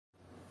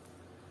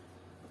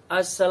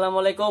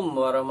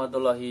Assalamualaikum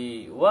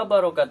warahmatullahi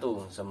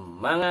wabarakatuh.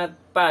 Semangat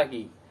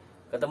pagi.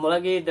 Ketemu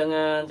lagi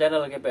dengan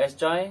channel GPS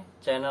Coy,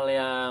 channel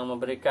yang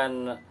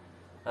memberikan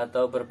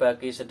atau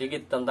berbagi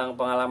sedikit tentang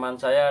pengalaman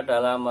saya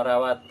dalam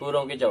merawat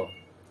burung kicau.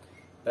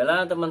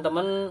 Baiklah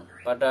teman-teman,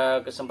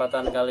 pada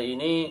kesempatan kali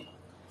ini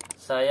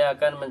saya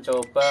akan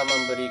mencoba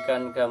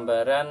memberikan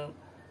gambaran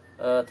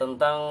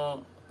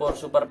tentang Voer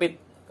superfit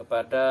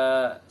kepada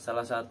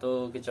salah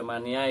satu kicau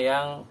mania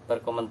yang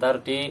berkomentar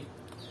di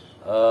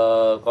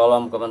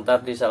kolom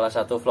komentar di salah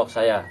satu vlog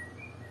saya.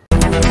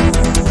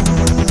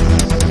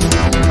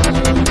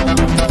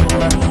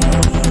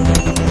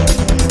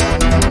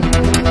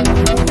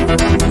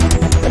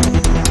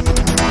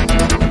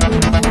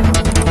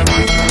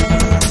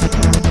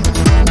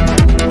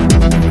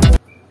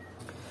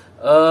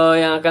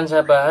 Yang akan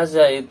saya bahas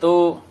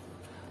yaitu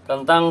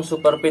tentang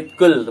superfit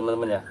goal,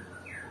 teman-teman ya.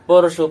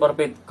 Voer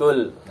superfit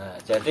goal. Nah,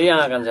 jadi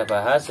yang akan saya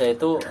bahas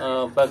yaitu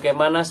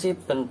bagaimana sih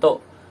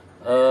bentuk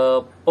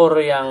Voer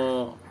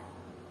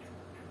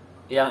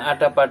yang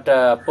ada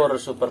pada Voer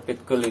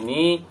superfit goal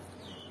ini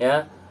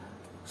ya.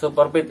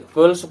 Superfit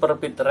goal,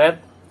 superfit red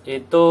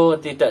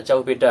itu tidak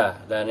jauh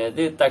beda dan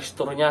itu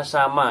teksturnya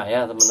sama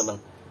ya teman-teman,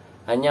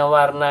 hanya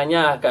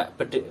warnanya agak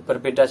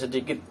berbeda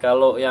sedikit.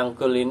 Kalau yang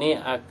goal ini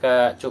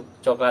agak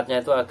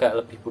coklatnya itu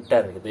agak lebih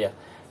pudar gitu ya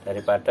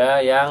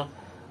daripada yang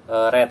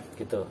red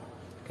gitu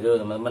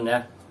teman-teman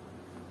ya.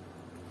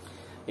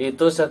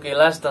 Itu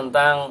sekilas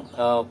tentang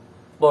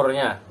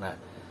Voernya. Nah,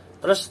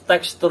 terus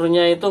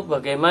teksturnya itu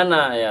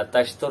bagaimana ya?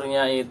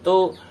 Teksturnya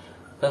itu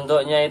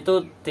bentuknya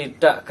itu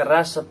tidak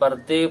keras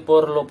seperti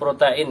Voer low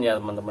protein ya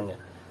teman-teman ya.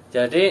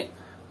 Jadi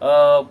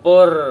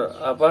Voer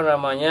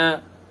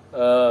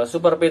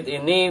superfit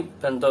ini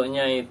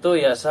bentuknya itu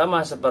ya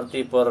sama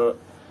seperti Voer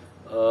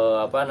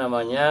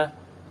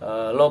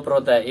low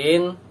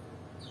protein,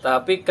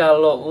 tapi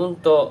kalau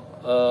untuk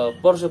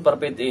Voer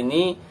superfit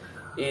ini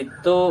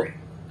itu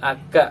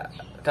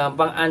agak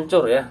gampang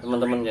hancur ya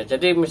teman-teman ya.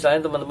 Jadi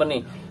misalnya teman-teman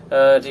nih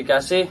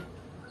dikasih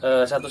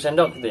 1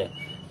 sendok gitu ya,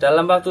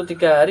 dalam waktu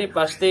 3 hari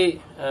pasti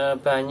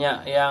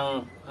banyak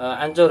yang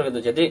hancur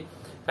gitu. Jadi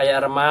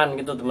kayak remahan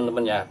gitu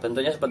teman-teman ya.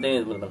 Bentuknya seperti ini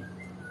teman-teman.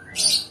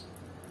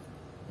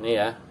 Ini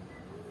ya,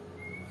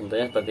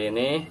 bentuknya seperti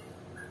ini.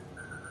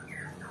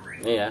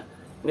 Ini ya,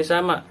 ini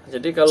sama.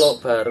 Jadi kalau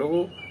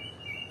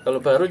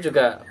baru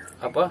juga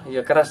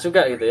ya keras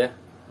juga gitu ya.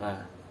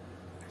 Nah,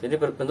 jadi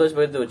berbentuk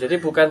seperti itu.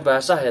 Jadi bukan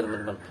basah ya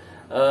teman-teman.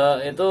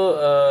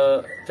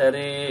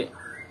 Dari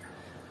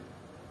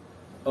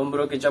Om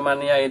Bro Kicau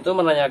Mania itu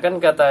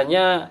menanyakan,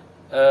 katanya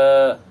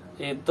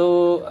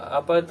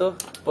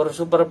Voer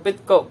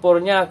superfit kok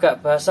Voernya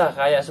agak basah,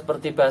 kayak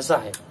seperti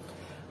basah ya.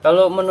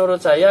 Kalau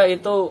menurut saya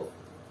itu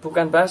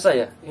bukan basah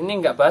ya. Ini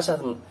nggak basah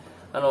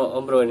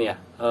Om Bro ini ya.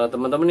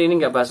 Teman-teman, ini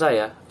nggak basah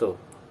ya tuh.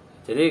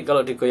 Jadi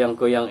kalau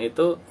digoyang-goyang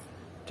itu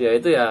dia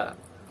itu ya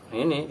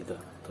ini itu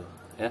tuh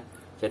ya.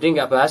 Jadi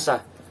nggak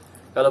basah.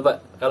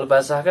 Kalau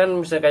basah kan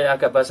misalnya kayak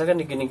agak basah kan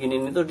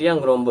digini-giniin itu dia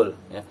ngerombol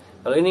ya.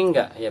 Kalau ini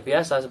enggak, ya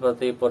biasa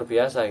seperti Voer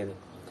biasa gitu.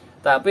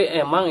 Tapi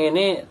emang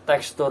ini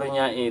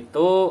teksturnya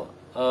itu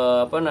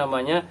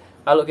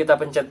kalau kita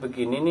pencet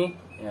begini nih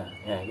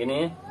ya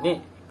gini ini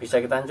bisa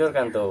kita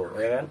hancurkan tuh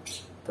ya kan.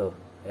 Tuh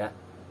ya.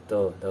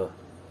 Tuh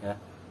ya.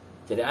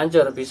 Jadi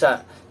hancur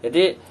bisa.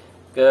 Jadi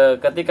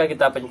ketika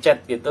kita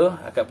pencet gitu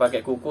agak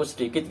pakai kuku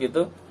sedikit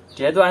gitu,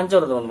 dia itu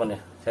hancur teman-teman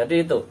ya.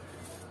 Jadi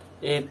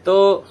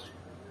itu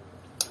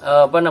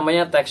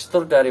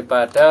tekstur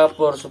daripada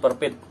Voer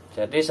superfit.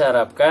 Jadi saya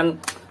harapkan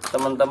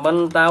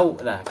teman-teman tahu.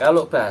 Nah,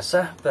 kalau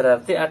basah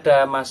berarti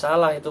ada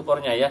masalah itu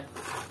Voernya ya.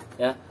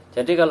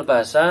 Jadi kalau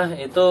basah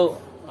itu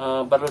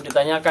perlu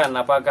ditanyakan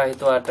apakah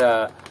itu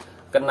ada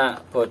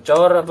kena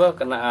bocor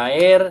kena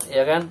air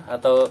ya kan,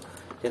 atau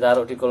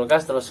ditaruh di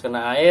kulkas terus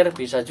kena air,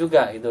 bisa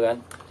juga gitu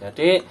kan.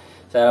 Jadi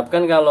saya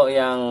harapkan kalau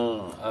yang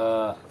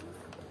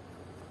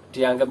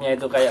dianggapnya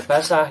itu kayak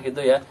basah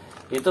gitu ya,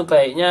 itu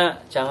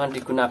baiknya jangan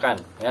digunakan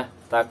ya.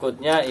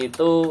 Takutnya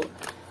itu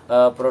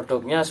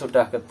produknya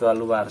sudah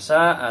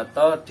kedaluarsa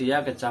atau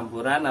dia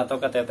kecampuran atau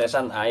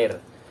ketetesan air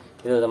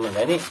itu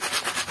teman-teman. Ini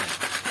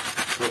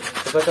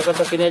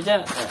coba gini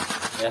aja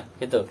ya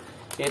gitu.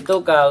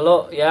 Itu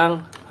kalau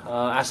yang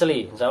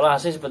asli, insya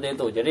Allah asli seperti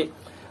itu. Jadi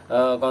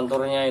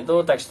konturnya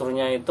itu,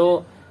 teksturnya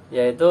itu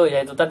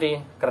yaitu tadi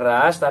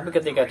keras, tapi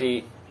ketika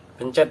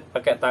dipencet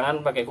pakai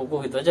tangan, pakai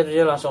kuku gitu aja,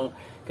 dia langsung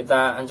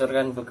kita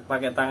hancurkan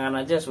pakai tangan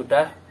aja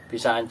sudah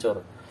bisa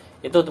hancur.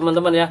 Itu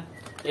teman-teman ya.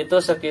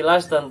 Itu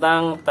sekilas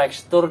tentang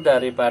tekstur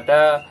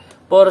daripada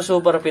Voer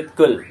superfit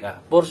goal.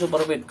 Nah, Voer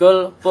superfit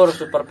goal, Voer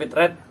superfit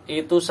red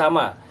itu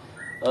sama.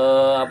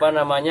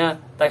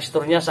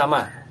 Teksturnya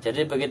sama.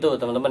 Jadi begitu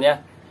teman-teman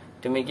ya.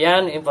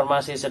 Demikian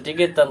informasi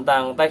sedikit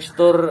tentang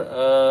tekstur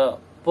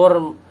Voer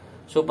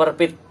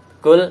superfit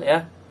goal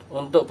ya,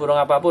 untuk burung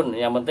apapun.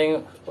 Yang penting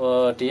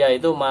dia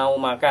itu mau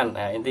makan.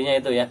 Nah, intinya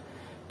itu ya.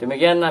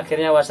 Demikian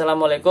akhirnya,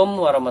 wassalamualaikum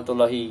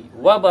warahmatullahi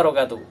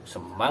wabarakatuh.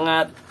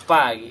 Semangat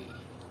pagi.